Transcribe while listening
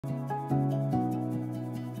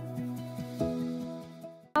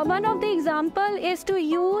One of the example is to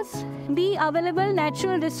use the available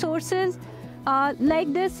natural resources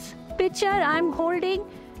like this pitcher I'm holding.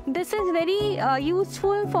 This is very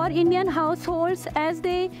useful for Indian households as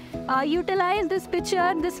they utilize this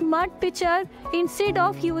pitcher, this mud pitcher, instead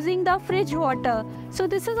of using the fridge water. So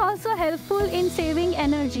this is also helpful in saving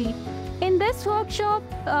energy. In this workshop,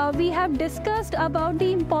 we have discussed about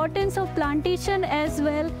the importance of plantation as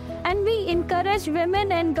well, and we encourage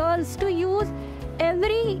women and girls to use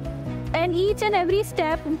each and every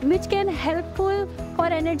step which can helpful for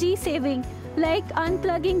energy saving, like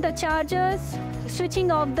unplugging the chargers,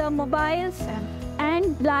 switching off the mobiles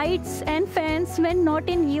and lights and fans when not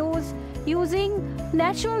in use, using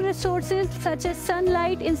natural resources such as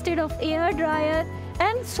sunlight instead of air dryer,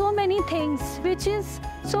 and so many things which is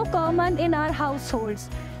so common in our households.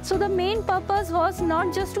 So the main purpose was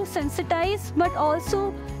not just to sensitize but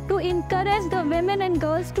also to encourage the women and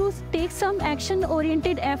girls to take some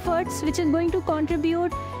action-oriented efforts which is going to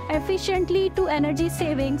contribute efficiently to energy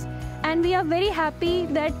savings. And we are very happy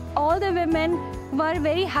that all the women were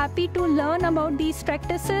very happy to learn about these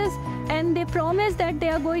practices, and they promise that they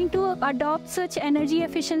are going to adopt such energy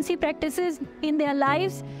efficiency practices in their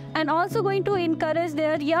lives, and also going to encourage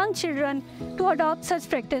their young children to adopt such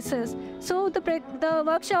practices. So the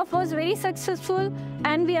workshop was very successful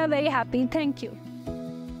and we are very happy. Thank you.